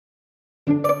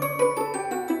Lady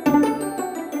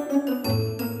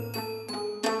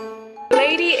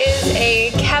is a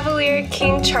Cavalier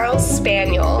King Charles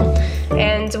Spaniel,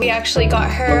 and we actually got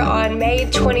her on May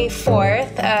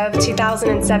 24th of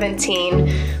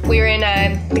 2017. We were in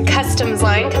the customs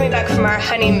line coming back from our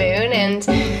honeymoon, and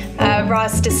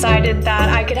Ross decided that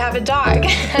I could have a dog.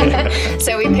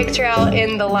 So we picked her out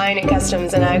in the line at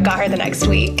customs, and I got her the next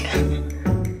week.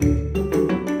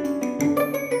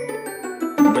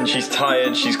 When she's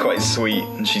tired, she's quite sweet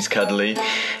and she's cuddly,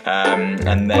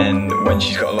 and then when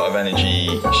she's got a lot of energy,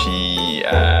 she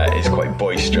is quite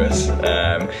boisterous,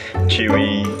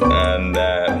 chewy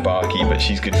and barky, but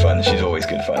she's good fun. She's always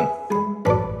good fun.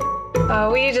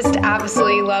 We just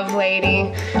absolutely love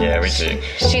Lady. Yeah, we do.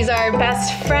 She's our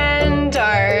best friend,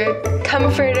 our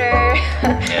comforter.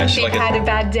 Yeah, she's like had a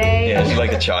bad day. Yeah, she's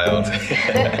like a child.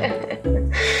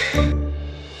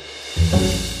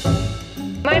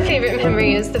 My favorite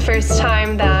memory is the first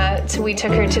time that we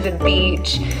took her to the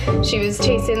beach. She was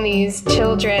chasing these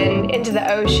children into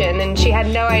the ocean, and she had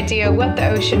no idea what the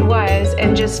ocean was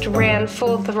and just ran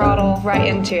full throttle right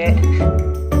into it.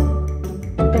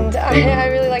 And I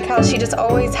really like how she just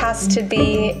always has to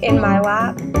be in my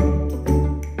lap.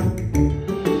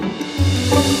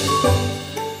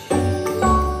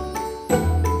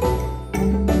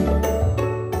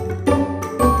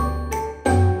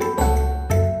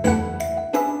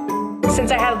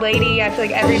 Since I had Lady, I feel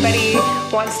like everybody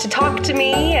wants to talk to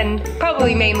me, and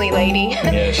probably mainly Lady.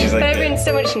 Yeah, she's like. But everyone's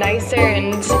so much nicer,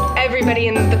 and everybody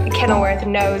in Kenilworth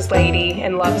knows Lady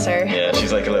and loves her. Yeah,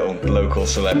 she's like a little local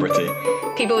celebrity.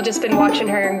 People have just been watching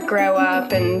her grow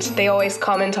up, and they always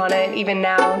comment on it. Even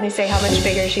now, they say how much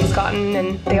bigger she's gotten,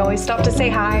 and they always stop to say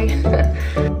hi.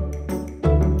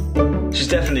 She's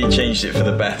definitely changed it for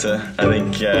the better. I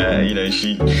think, you know,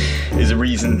 she is a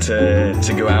reason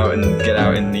to go out and get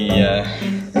out in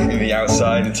the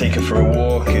outside and take her for a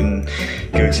walk and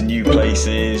go to new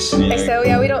places. You know. So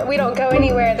yeah, we don't go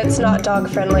anywhere that's not dog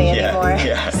friendly anymore.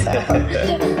 Yeah.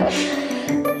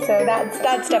 So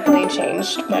that's definitely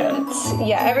changed. But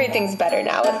yeah, everything's better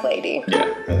now with Lady.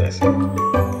 Yeah, it is.